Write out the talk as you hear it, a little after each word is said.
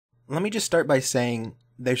Let me just start by saying,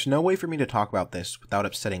 there's no way for me to talk about this without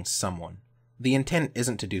upsetting someone. The intent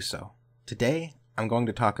isn't to do so. Today, I'm going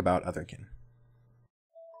to talk about Otherkin.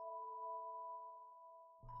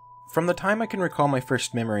 From the time I can recall my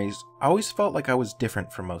first memories, I always felt like I was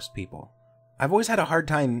different from most people. I've always had a hard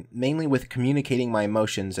time mainly with communicating my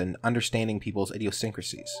emotions and understanding people's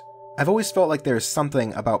idiosyncrasies. I've always felt like there's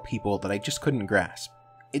something about people that I just couldn't grasp.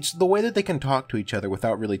 It's the way that they can talk to each other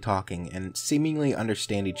without really talking and seemingly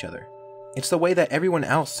understand each other. It's the way that everyone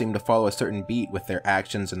else seemed to follow a certain beat with their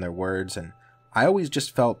actions and their words, and I always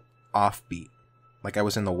just felt offbeat, like I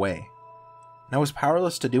was in the way. And I was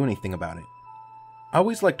powerless to do anything about it. I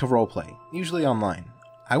always liked to roleplay, usually online.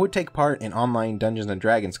 I would take part in online Dungeons &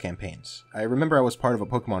 Dragons campaigns. I remember I was part of a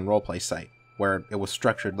Pokemon roleplay site, where it was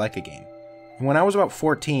structured like a game. And when I was about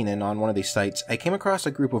 14 and on one of these sites, I came across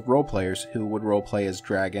a group of roleplayers who would roleplay as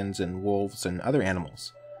dragons and wolves and other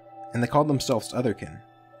animals, and they called themselves Otherkin.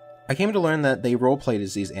 I came to learn that they roleplayed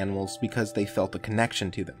as these animals because they felt a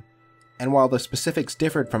connection to them. And while the specifics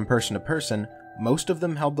differed from person to person, most of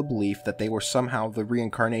them held the belief that they were somehow the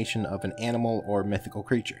reincarnation of an animal or mythical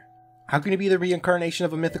creature. How can you be the reincarnation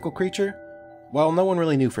of a mythical creature? Well, no one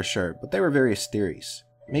really knew for sure, but there were various theories.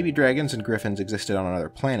 Maybe dragons and griffins existed on another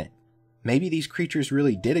planet. Maybe these creatures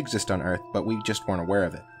really did exist on Earth, but we just weren't aware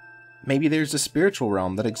of it. Maybe there's a spiritual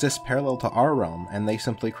realm that exists parallel to our realm, and they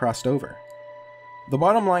simply crossed over. The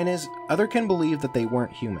bottom line is, Otherkin believed that they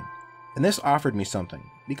weren't human. And this offered me something,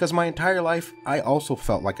 because my entire life, I also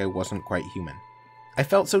felt like I wasn't quite human. I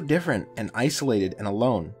felt so different and isolated and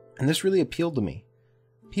alone, and this really appealed to me.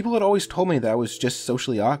 People had always told me that I was just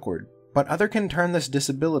socially awkward, but Otherkin turned this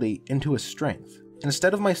disability into a strength.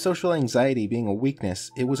 Instead of my social anxiety being a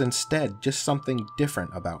weakness, it was instead just something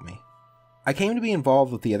different about me. I came to be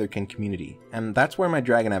involved with the Otherkin community, and that's where my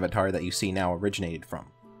dragon avatar that you see now originated from.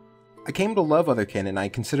 I came to love Otherkin and I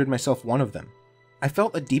considered myself one of them. I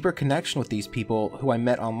felt a deeper connection with these people who I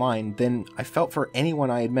met online than I felt for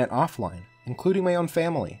anyone I had met offline, including my own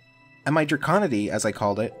family. And my draconity, as I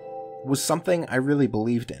called it, was something I really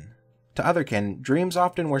believed in. To Otherkin, dreams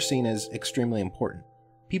often were seen as extremely important.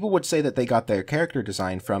 People would say that they got their character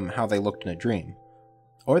design from how they looked in a dream.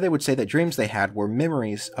 Or they would say that dreams they had were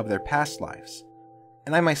memories of their past lives.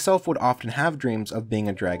 And I myself would often have dreams of being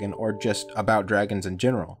a dragon or just about dragons in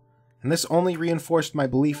general. And this only reinforced my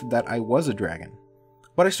belief that I was a dragon.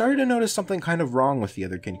 But I started to notice something kind of wrong with the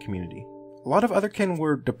Otherkin community. A lot of Otherkin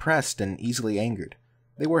were depressed and easily angered.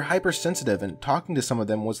 They were hypersensitive, and talking to some of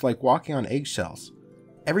them was like walking on eggshells.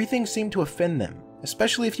 Everything seemed to offend them,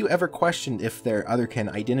 especially if you ever questioned if their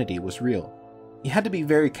Otherkin identity was real. You had to be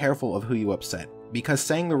very careful of who you upset, because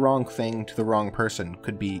saying the wrong thing to the wrong person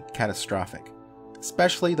could be catastrophic,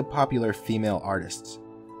 especially the popular female artists.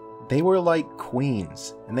 They were like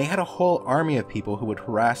queens, and they had a whole army of people who would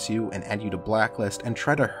harass you and add you to blacklist and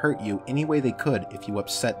try to hurt you any way they could if you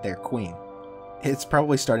upset their queen. It's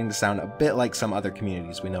probably starting to sound a bit like some other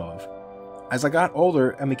communities we know of. As I got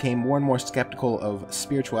older and became more and more skeptical of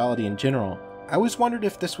spirituality in general, I always wondered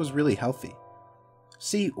if this was really healthy.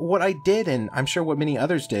 See, what I did, and I'm sure what many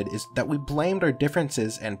others did, is that we blamed our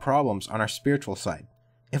differences and problems on our spiritual side.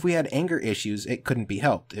 If we had anger issues, it couldn't be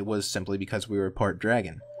helped. It was simply because we were part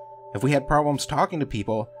dragon. If we had problems talking to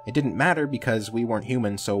people, it didn't matter because we weren't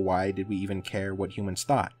human, so why did we even care what humans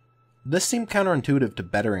thought? This seemed counterintuitive to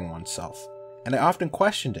bettering oneself, and I often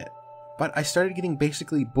questioned it, but I started getting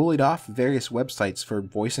basically bullied off various websites for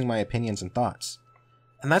voicing my opinions and thoughts.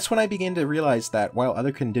 And that's when I began to realize that while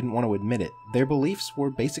Otherkin didn't want to admit it, their beliefs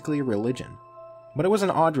were basically a religion. But it was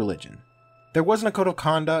an odd religion. There wasn't a code of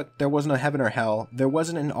conduct, there wasn't a heaven or hell, there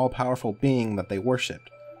wasn't an all-powerful being that they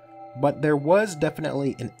worshipped. But there was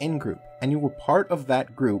definitely an in-group, and you were part of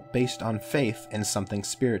that group based on faith in something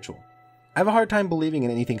spiritual. I have a hard time believing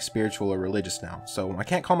in anything spiritual or religious now, so I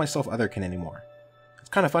can't call myself Otherkin anymore. It's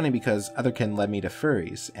kind of funny because Otherkin led me to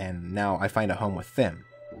furries, and now I find a home with them.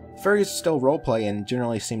 Furries still roleplay and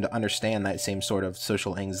generally seem to understand that same sort of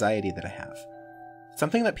social anxiety that I have.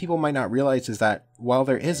 Something that people might not realize is that, while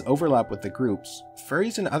there is overlap with the groups,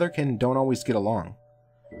 furries and Otherkin don't always get along.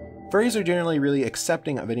 Furries are generally really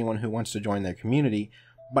accepting of anyone who wants to join their community,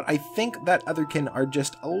 but I think that Otherkin are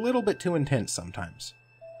just a little bit too intense sometimes.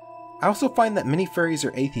 I also find that many furries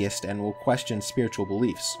are atheist and will question spiritual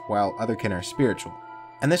beliefs, while Otherkin are spiritual,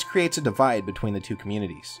 and this creates a divide between the two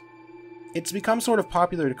communities. It's become sort of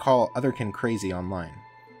popular to call Otherkin crazy online,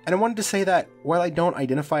 and I wanted to say that, while I don't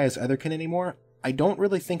identify as Otherkin anymore, I don't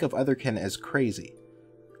really think of Otherkin as crazy.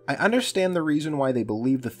 I understand the reason why they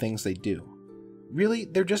believe the things they do. Really,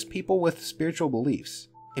 they're just people with spiritual beliefs.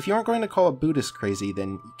 If you aren't going to call a Buddhist crazy,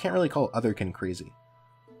 then you can't really call Otherkin crazy.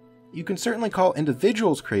 You can certainly call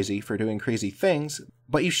individuals crazy for doing crazy things,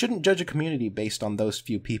 but you shouldn't judge a community based on those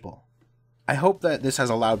few people. I hope that this has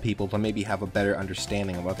allowed people to maybe have a better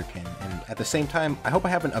understanding of Otherkin, and at the same time, I hope I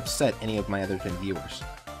haven't upset any of my Otherkin viewers.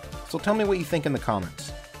 So tell me what you think in the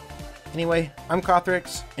comments. Anyway, I'm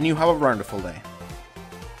Kothorix, and you have a wonderful day.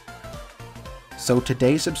 So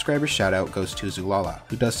today's subscriber shoutout goes to Zulala,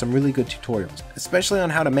 who does some really good tutorials, especially on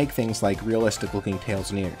how to make things like realistic looking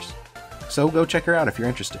tails and ears. So go check her out if you're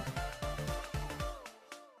interested.